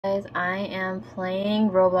Guys, I am playing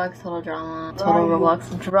Roblox Total Drama. Total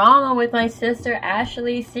Roblox Drama with my sister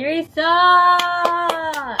alexissirisouk.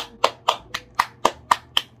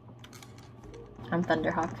 I'm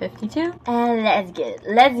Thunderhawk52, and let's get it.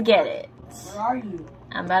 Let's get it. Where are you?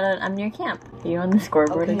 I'm near camp. Are you on the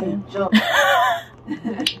scoreboard again? Jump. You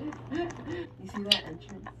see that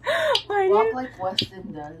entrance? Walk like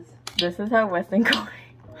Weston does. This is how Weston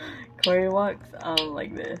Corey walks.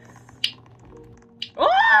 Like this.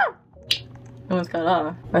 Oh! Almost got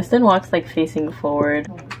off. Weston walks like facing forward.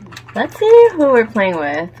 Let's see who we're playing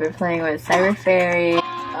with. We're playing with Cyber Fairy.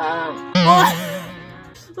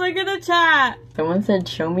 Look at the chat. Someone said,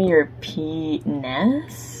 "Show me your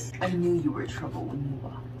penis." I knew you were trouble when you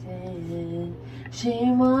walked in.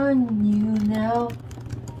 Shame on you now.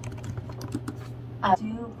 I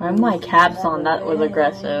have my caps on. That was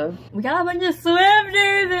aggressive. We got a bunch of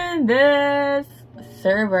Swifters in this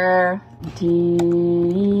server.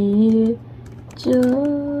 Dear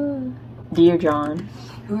John.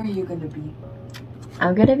 Who are you gonna be?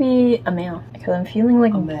 I'm gonna be a male because I'm feeling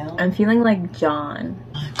like a male? I'm feeling like John,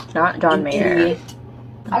 not John Mayer. Idiot.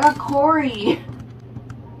 I got Corey.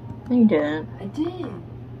 No, you didn't. I did.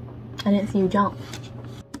 I didn't see you jump.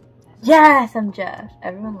 Yes, I'm Jeff.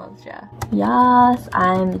 Everyone loves Jeff. Yes,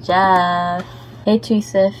 I'm Jeff. Hey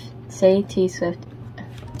T-Swift. Say T-Swift.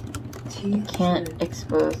 You can't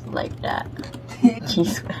expose like that.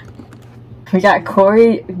 T-Swift. We got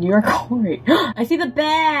Corey. You're Corey. I see the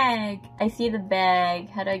bag. I see the bag.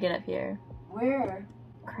 How do I get up here? Where?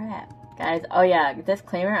 Crap. Guys, oh yeah,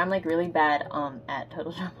 disclaimer, I'm like really bad at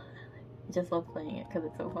Total Drama. I just love playing it because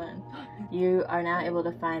it's so fun. You are now able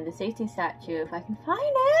to find the safety statue if I can find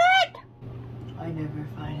it! I never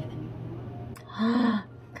find it anymore.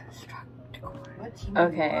 Construct core. What team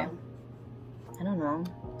okay. I don't know.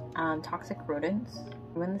 Toxic rodents.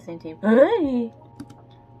 We're in the same team. Hey!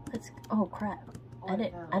 Let's, oh crap. I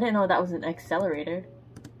didn't know that was an accelerator.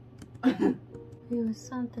 It was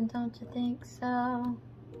something, don't you think so?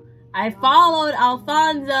 I followed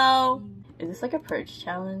Alfonso! Is this like a purge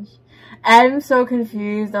challenge? I'm so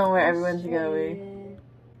confused on where everyone's going.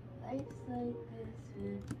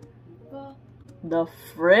 The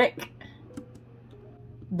frick?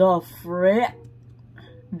 The frick?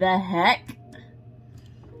 The heck?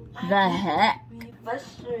 The heck?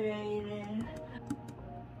 Frustrated.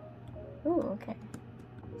 Ooh, okay.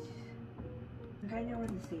 I know where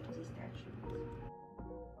the safety statue is.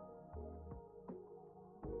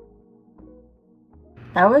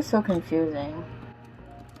 That was so confusing.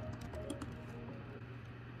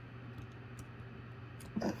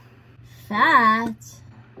 Fat?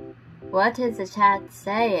 What is the chat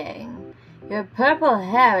saying? Your purple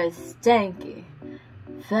hair is stanky.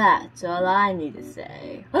 That's all I need to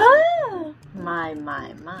say. Ah! My.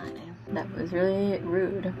 That was really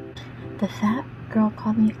rude. The fat girl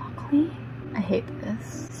called me ugly? I hate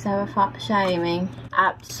this. So fat shaming.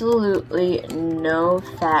 Absolutely no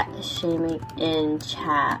fat shaming in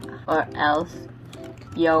chat. Or else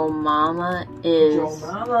yo mama is... Joe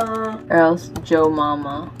Mama. Or else Joe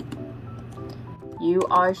Mama. You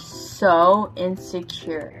are so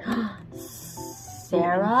insecure.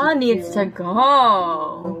 Sarah needs to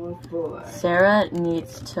go. Sarah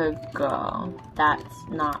needs to go. That's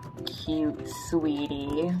not cute,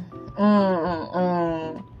 sweetie.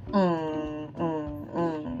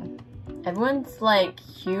 Everyone's like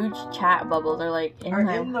huge chat bubbles are like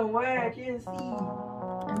in the way. I can't see.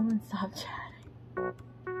 Everyone stop chatting.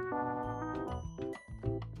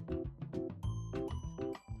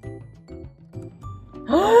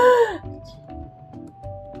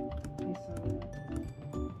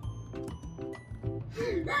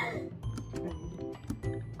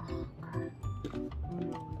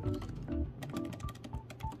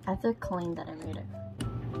 I have to claim that I made it.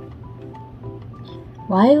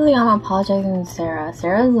 Why is Liam apologizing to Sarah?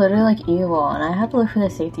 Sarah's literally like evil, and I have to look for the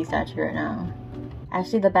safety statue right now.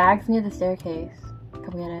 Actually, the bag's near the staircase.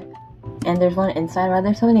 Come get it. And there's one inside. Why are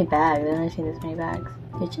there so many bags? I've never seen this many bags.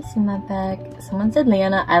 Did you see my bag? Someone said,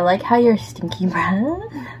 Liana, I like how you're stinky breath.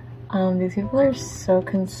 These people are so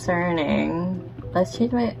concerning. Let's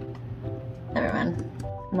change my... Never mind.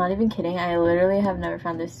 I'm not even kidding. I literally have never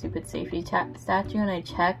found this stupid safety statue, and I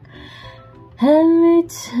check every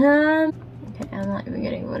time. Okay, I'm not even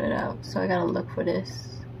getting voted out, so I gotta look for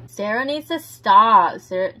this. Sarah needs to stop.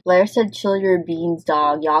 Blair said, chill your beans,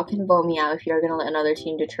 dog. Y'all can vote me out if you're gonna let another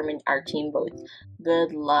team determine our team votes.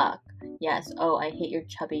 Good luck. Yes. Oh, I hate your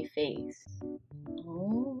chubby face.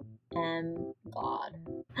 Oh, God.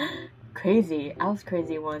 Crazy. I was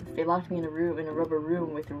crazy once. They locked me in a rubber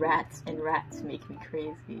room with rats, and rats make me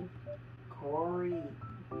crazy. Corey.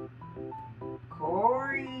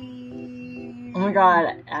 Corey. Oh my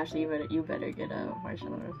god, Ashley, you better get a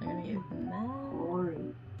marshmallow if I'm gonna use that.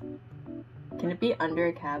 Corey. Can it be under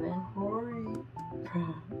a cabin? Corey.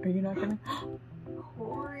 Bro, are you not gonna?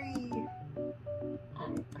 Corey.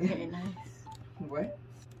 Okay, nice. What?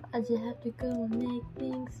 I just have to go and make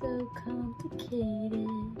things so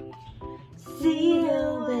complicated. See you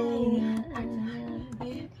later.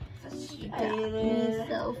 Frustrated.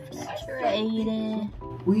 So frustrated.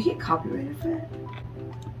 Will you get copyrighted for that?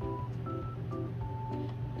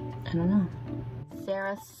 I don't know.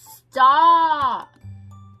 Sarah, stop!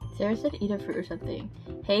 Sarah said eat a fruit or something.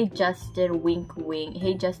 Hey Justin, wink wink.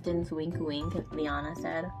 Hey Justin's wink wink, Liana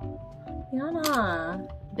said. Liana.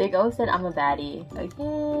 Big O said I'm a baddie.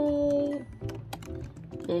 Okay.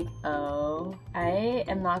 Big O. I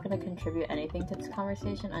am not gonna contribute anything to this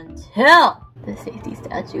conversation until the safety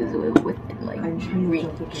statue is within like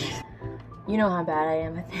reach. You know how bad I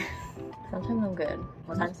am at this. Sometimes I'm good.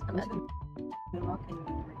 Sometimes I'm bad.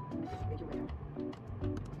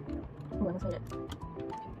 Ooh, I'm excited.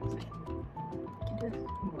 I can't do this.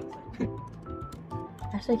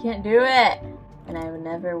 Actually, I can't do it! And I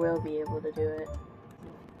never will be able to do it.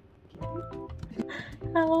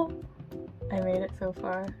 Help! I made it so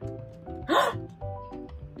far.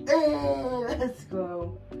 Let's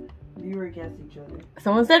go. We were against each other.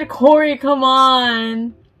 Someone said, Corey, come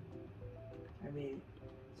on! I mean,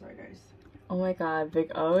 sorry guys. Oh my god,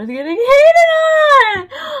 Big O is getting hated on!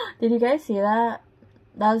 Did you guys see that?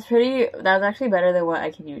 That was actually better than what I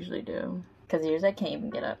can usually do. Because yours I can't even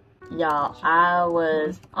get up. Y'all, I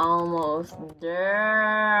was almost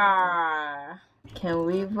there. Can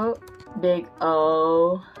we vote Big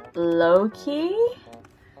O? Low-key?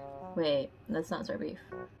 Wait, that's not our beef.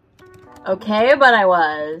 Okay, but I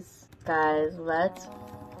was. Guys, let's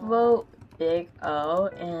vote Big O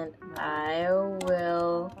and I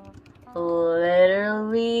will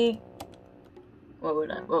literally... What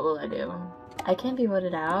will I do? I can't be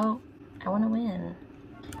voted out. I want to win.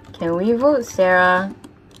 Can we vote Sarah?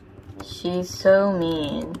 She's so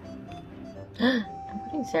mean. I'm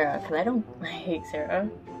voting Sarah because I hate Sarah.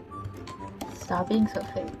 Stop being so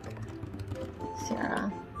fake.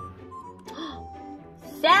 Sarah.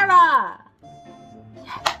 Sarah!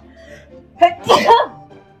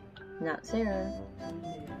 Not Sarah.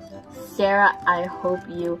 Sarah, I hope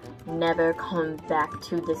you never come back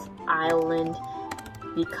to this island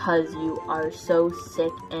because you are so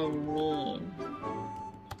sick and mean.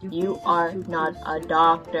 You are not a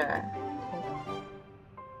doctor.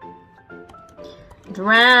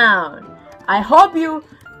 Drown. I hope you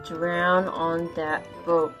drown on that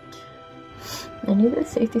boat. I need a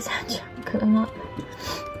safety statue because I'm not.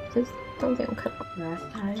 Just don't think I'm cut off.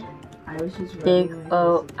 Last time, I was just Big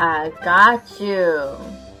O, I got you.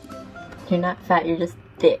 You're not fat, you're just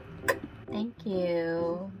thick. Thank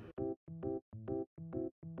you.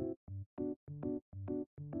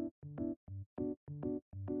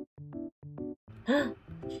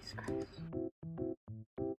 Jesus Christ.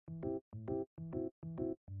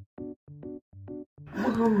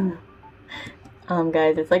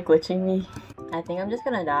 Guys, it's like glitching me. I think I'm just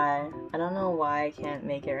gonna die. I don't know why I can't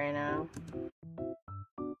make it right now.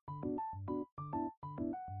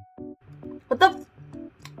 What the?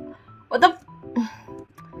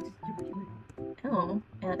 Oh,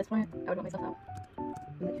 and at this point, I would want myself out.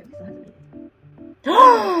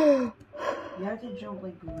 You have to jump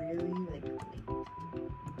like really like.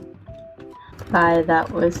 Bye, that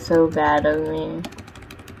was so bad of me.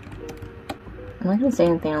 I'm not gonna say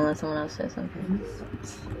anything unless someone else says something.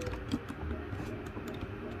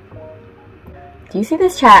 Do you see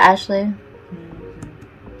this chat, Ashley?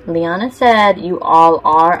 Liana said, you all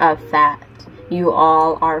are fat. You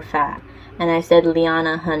all are fat. And I said,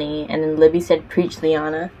 Liana, honey. And then Libby said, preach,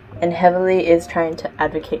 Liana. And Heavily is trying to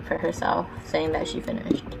advocate for herself, saying that she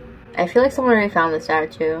finished. I feel like someone already found the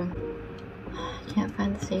statue. I can't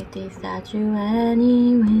find the safety statue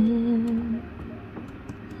anywhere.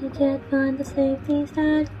 I can't find the safety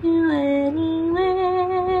statue anywhere.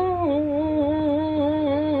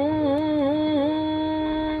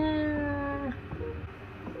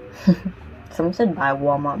 Someone said buy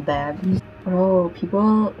Walmart bag. Bro,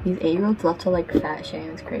 people, these 8-year-olds love to like fat shame.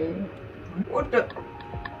 It's crazy. What the?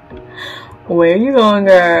 Where are you going,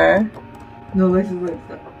 girl? No, this is like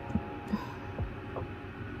stuff.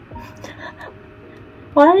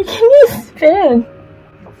 Why can you spin?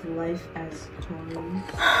 It's life as toys.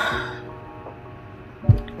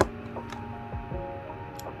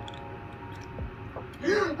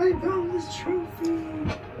 I found this trophy.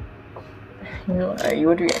 You know what? You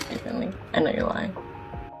would react differently. I know you're lying.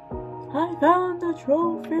 I found the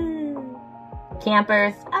trophy.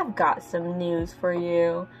 Campers, I've got some news for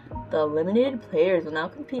you. The eliminated players will now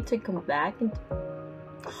compete to come back and...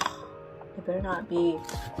 It better not be...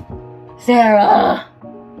 Sarah!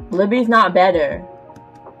 Libby's not better.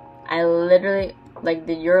 I literally... Like,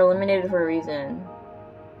 you're eliminated for a reason.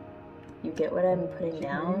 You get what I'm putting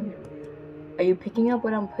down? Are you picking up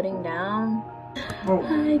what I'm putting down?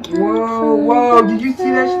 Whoa, did you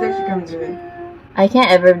see that? She's actually coming to me. I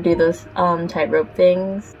can't ever do those tightrope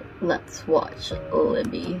things. Let's watch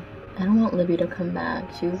Libby. I don't want Libby to come back.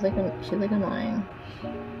 She's like annoying.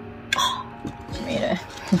 Oh, she made it.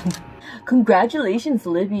 Congratulations,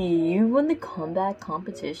 Libby. You won the comeback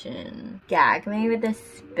competition. Gag me with a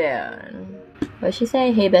spoon. What'd she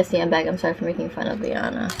say? Hey bestie, I'm back. I'm sorry for making fun of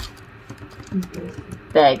Liana.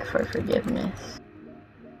 Beg for forgiveness.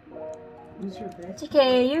 It's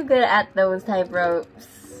okay, you're good at those type ropes.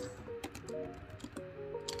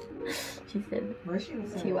 She said,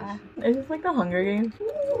 Tiwa. Is this like the Hunger Games?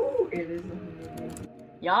 Ooh, it is the Hunger Games.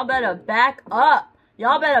 Y'all better back up.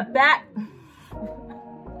 Y'all better back.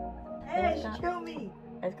 Hey, she killed me.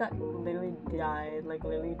 I just got literally died. Like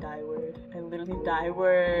literally die word. I literally die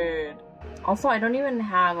word. Also, I don't even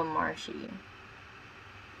have a Marshy.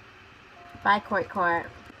 Bye, Court.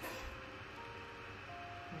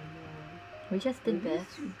 We just did this.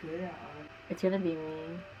 It's gonna be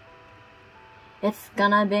me. It's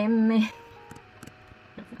gonna be me.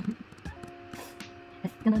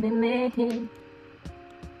 It's gonna be me.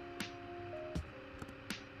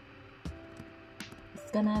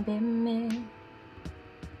 It's gonna be me.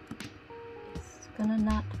 It's gonna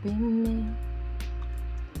not be me.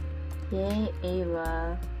 Yay,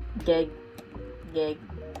 Ava. Gig.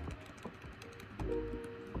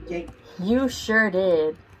 You sure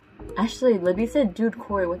did. Actually, Libby said dude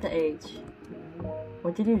Corey with the H.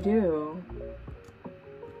 What did you do?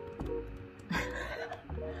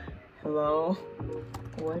 Hello?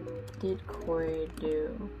 What did Corey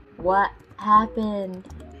do? What happened?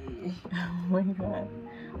 Oh my god.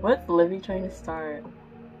 What's Libby trying to start?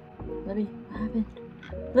 Libby, what happened?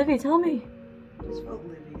 Libby, tell me! Just vote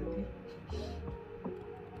Libby, okay?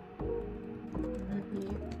 Libby,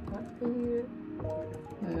 what are you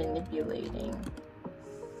manipulating?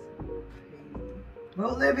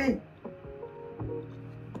 Vote Libby!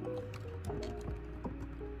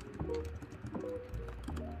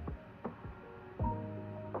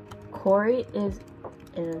 Corey is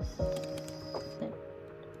innocent.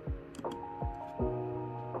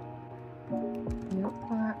 You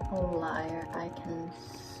are a liar, I can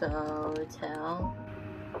so tell.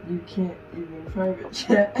 You can't even private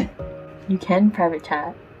chat. You can private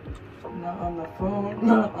chat. Not on the phone.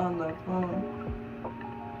 Not on the phone.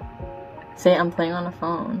 Say I'm playing on the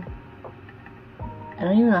phone. I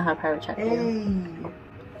don't even know how private chat Hey. do.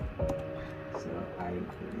 So I agree.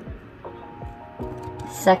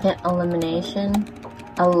 Second elimination.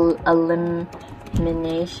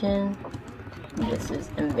 Elimination. This is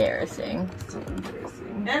embarrassing. So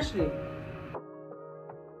embarrassing. Ashley,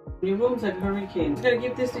 your room's like a hurricane. She's gonna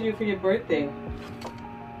give this to you for your birthday.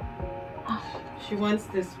 She wants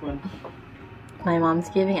this one. My mom's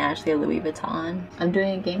giving Ashley a Louis Vuitton. I'm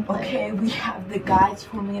doing a gameplay. Okay, we have the guys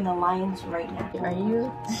forming an alliance right now. Are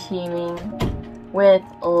you teaming with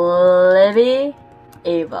Libby?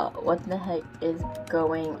 Ava, what the heck is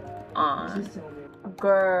going on?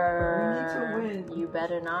 Girl, you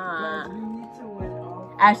better not. Guys, we need to win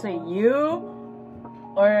all. Ashley, you?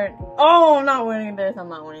 Or, oh, I'm not winning this. I'm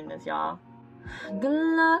not winning this, y'all.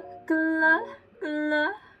 Good luck, good luck, good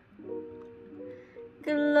luck.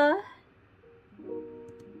 Good luck.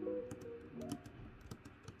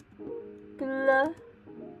 Good luck.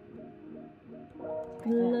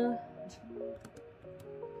 Good luck.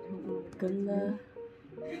 Good luck.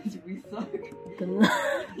 We suck. Good luck.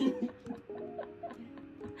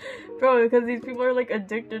 Bro, because these people are like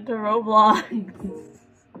addicted to Roblox.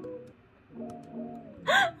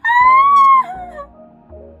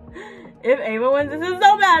 If Ava wins, this is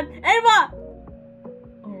so bad. Ava!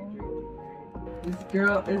 This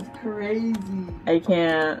girl is crazy. I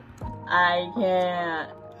can't.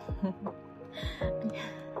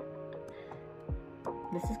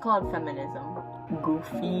 This is called feminism.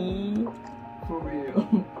 Goofy. For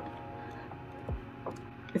real.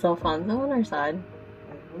 Is Alfonso on our side?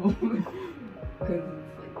 Because it's like...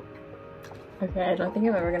 Okay, I don't think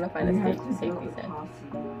I'm ever gonna find a safety set.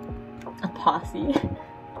 A posse?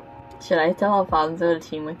 Should I tell Alfonso to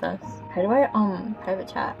team with us? How do I, private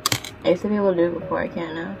chat? I used to be able to do it before, I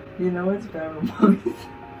can't now. You know what's bad?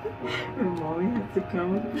 Mommy has to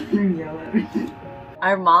come and yell at me.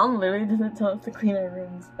 Our mom literally doesn't tell us to clean our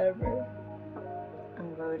rooms ever.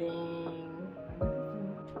 I'm voting.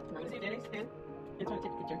 It's trying to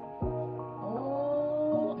take a picture.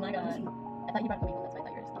 Oh my god. I thought you brought the maple, that's why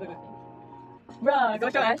I thought yours. Bruh,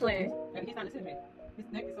 go show Ashley. Yeah, he's trying to sit me. His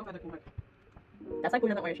neck is so bad I can work. That's like who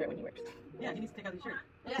doesn't wear a shirt when he works. Yeah, he needs to take out his shirt.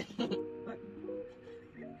 Yeah. Look.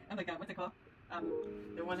 And like, what's it called?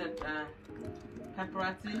 The one that,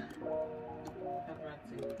 paparazzi.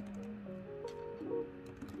 Paparazzi.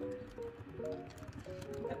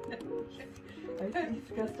 I think he's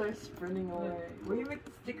gonna start sprinting away. Where you make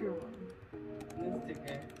the sticker one? This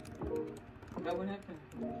sticker. That would happen.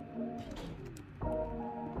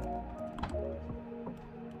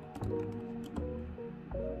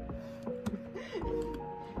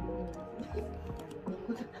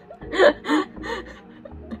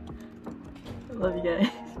 Love you guys.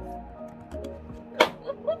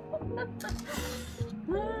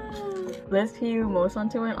 List who you most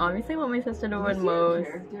want to win. Obviously, I want my sister to win most.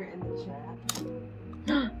 Character in the chat.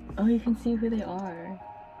 Oh, you can see who they are.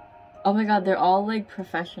 Oh my god, they're all like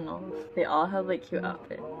professionals. They all have like cute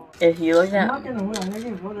outfits. If you look at, I'm not gonna win. I'm gonna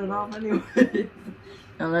get voted off anyway.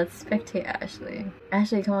 now let's spectate Ashley.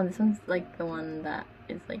 Ashley, come on. This one's like the one that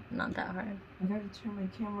is like not that hard. I gotta turn my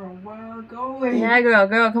camera while going. Yeah,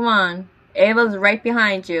 girl, come on. Ava's right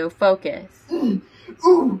behind you. Focus.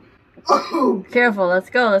 Ooh! Oh! Careful. Let's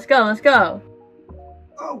go.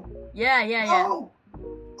 Oh! Yeah. Oh!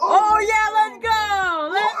 Oh yeah, let's go!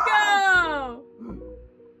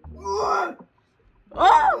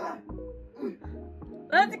 Oh!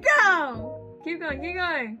 Let's go! Keep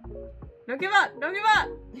going. Don't give up!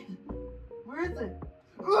 Where is it?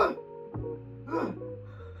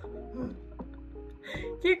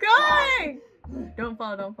 Keep going! Don't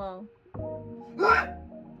fall.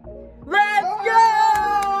 Let's go!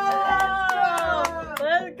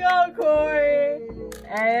 Let's go, Corey!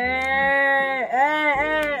 Hey!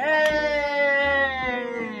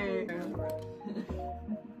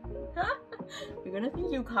 You're gonna think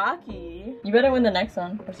you cocky. You better win the next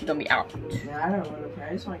one, or she's gonna be out. Nah, I don't want to play.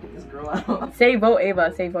 I just want to get this girl out. Say vote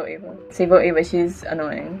Ava. Say vote Ava. She's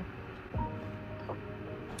annoying.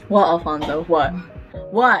 What, Alfonso? What?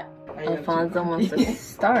 Alfonso wants to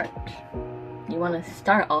start. You want to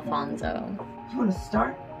start, Alfonso? You want to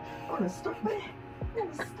start? Man?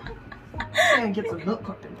 Man, get some milk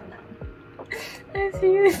cooked in right now. I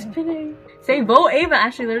see you spinning. Say vote Ava.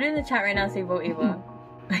 Actually, literally in the chat right now, say vote Ava.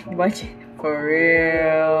 Watch it. For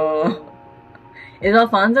real. Is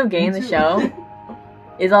Alfonso gay in the show?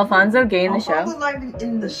 Alfonso's not even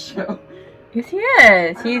in the show. Yes, he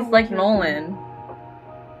is. He's like Nolan.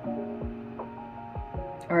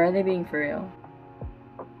 Or are they being for real?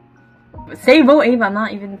 Say vote Ava. I'm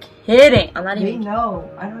not even kidding. No,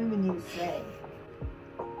 I don't even need to say.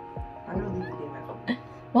 I'm gonna leave the game after.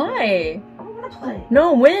 Why? I don't wanna play.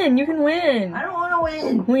 No, win. You can win. I don't wanna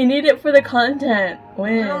win. We need it for the content.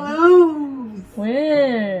 Win. I'm gonna lose.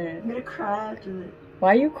 Win. I'm gonna cry after this.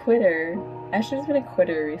 Why are you a quitter? Ashley's been a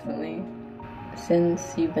quitter recently.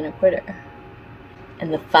 Since you've been a quitter.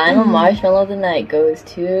 And the final marshmallow of the night goes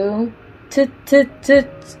to...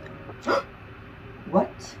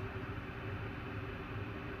 What?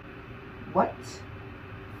 What?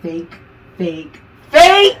 Fake. What?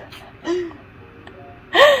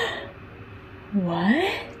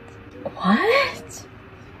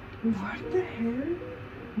 What the hell?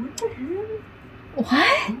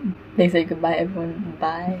 What? They said goodbye, everyone.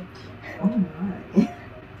 Bye. Oh my.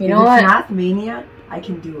 You know what? If it's Mathmania, I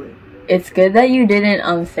can do it. It's good that you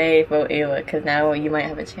didn't say vote Ayla, because now you might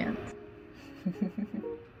have a chance.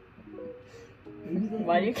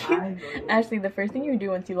 Why do you keep... Ashley, the first thing you do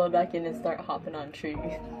once you load back in is start hopping on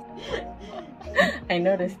trees. I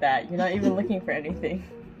noticed that. You're not even looking for anything.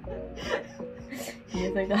 You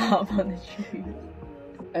just like to hop on the tree.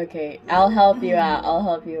 Okay, I'll help you out. I'll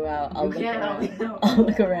look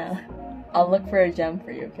around. I'll look for a gem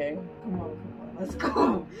for you, okay? Come on.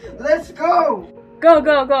 Let's go! Go!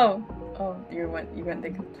 Oh, you went the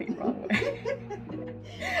complete wrong way.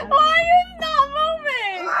 Why are you not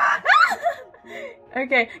moving?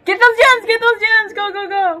 Okay, get those gems!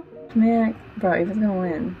 Go! Man, bro, Eva's gonna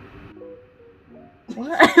win. What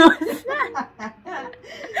was that?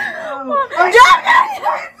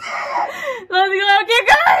 Let's go, keep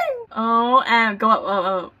going! Oh, and go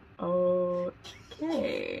up.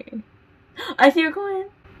 Okay. I see you going.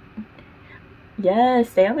 Yes,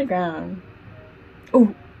 stay on the ground.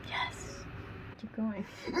 Oh, yes. Keep going.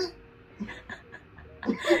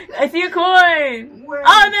 I see a coin! Where?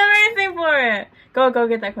 Oh, they're racing for it! Go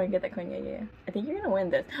get that coin, yeah. I think you're gonna win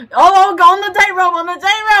this. Oh, go on the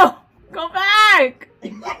tightrope! Go back!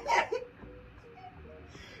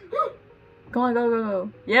 Go on, go.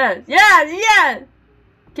 Yes!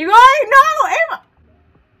 Keep going! No, Ava!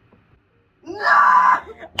 Ah!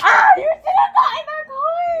 You should have gotten our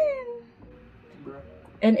coin! Bro.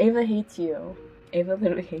 And Ava hates you. Ava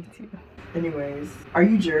literally hates you. Anyways, are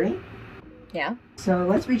you jury? Yeah? So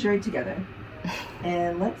let's be jury together.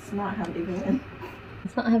 And let's not have Ava win.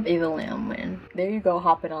 Let's not have Ava Lamb win. There you go,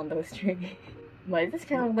 hopping on those trees. Why does this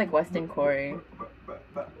kind of look like Weston Corey?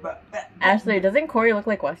 Ashley, doesn't Corey look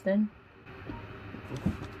like Weston?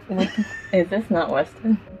 Is this not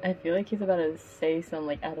Weston? I feel like he's about to say some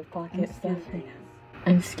like out of pocket stuff.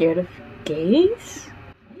 I'm scared of gays?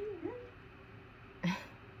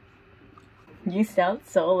 You sound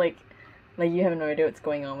so like you have no idea what's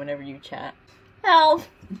going on whenever you chat. Help!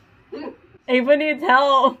 Ava needs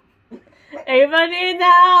help! Ava needs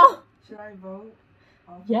help! Should I vote?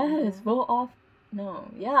 Yes, vote off. No,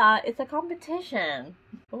 yeah, it's a competition.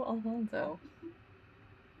 Vote Alfonso.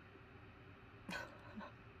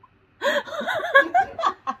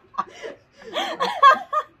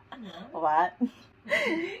 What?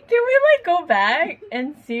 Can we like go back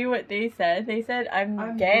and see what they said? They said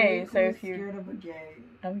I'm gay, so if you scared of a gay.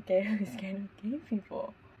 I'm gay, I'm scared of gay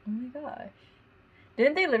people. Oh my gosh.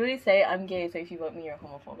 Didn't they literally say I'm gay, so if you vote me you're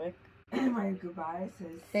homophobic? And my goodbye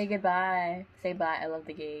says Say goodbye. Say bye, I love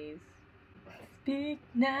the gays. Speak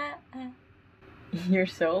now. You're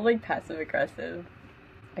so like passive aggressive.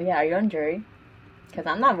 Oh, yeah, are you on jury? Because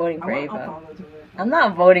I'm not voting for Ava. I'm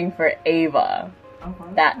not voting for Ava.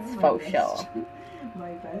 That's faux show.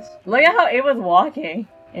 My best. Look at how Ava's walking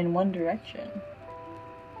in one direction.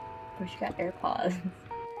 Oh, she got AirPods.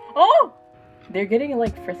 Oh! They're getting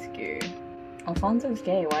like frisky. Alfonso's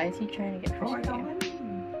gay. Why is he trying to get frisky?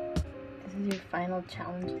 This is your final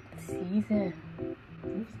challenge of the season.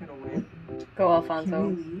 Who's gonna win? Go, Alfonso.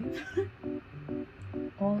 Can we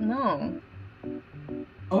leave? Well, no.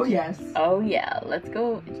 Oh yes. Oh yeah, let's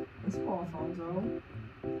go. Let's go, Alfonso.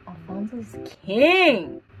 Alfonso's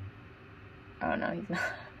king! Oh no, he's not.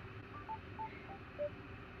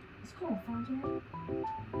 Let's go, Alfonso.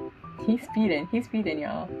 He's speeding,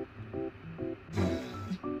 y'all.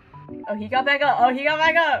 Oh, he got back up! Oh, he got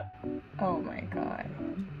back up! Oh my god.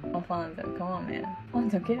 Alfonso, come on, man.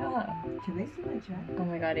 Alfonso, get up! Can they see my chat? Oh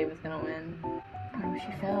my god, Ava's gonna win. Oh,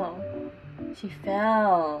 she fell. She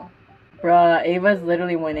fell. Bruh, Ava's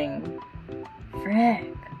literally winning.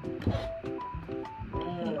 Frick.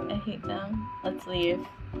 I hate them. Let's leave.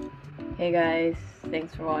 Hey guys,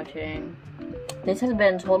 thanks for watching. This has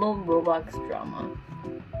been total Roblox drama.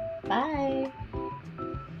 Bye!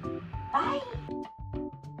 Bye!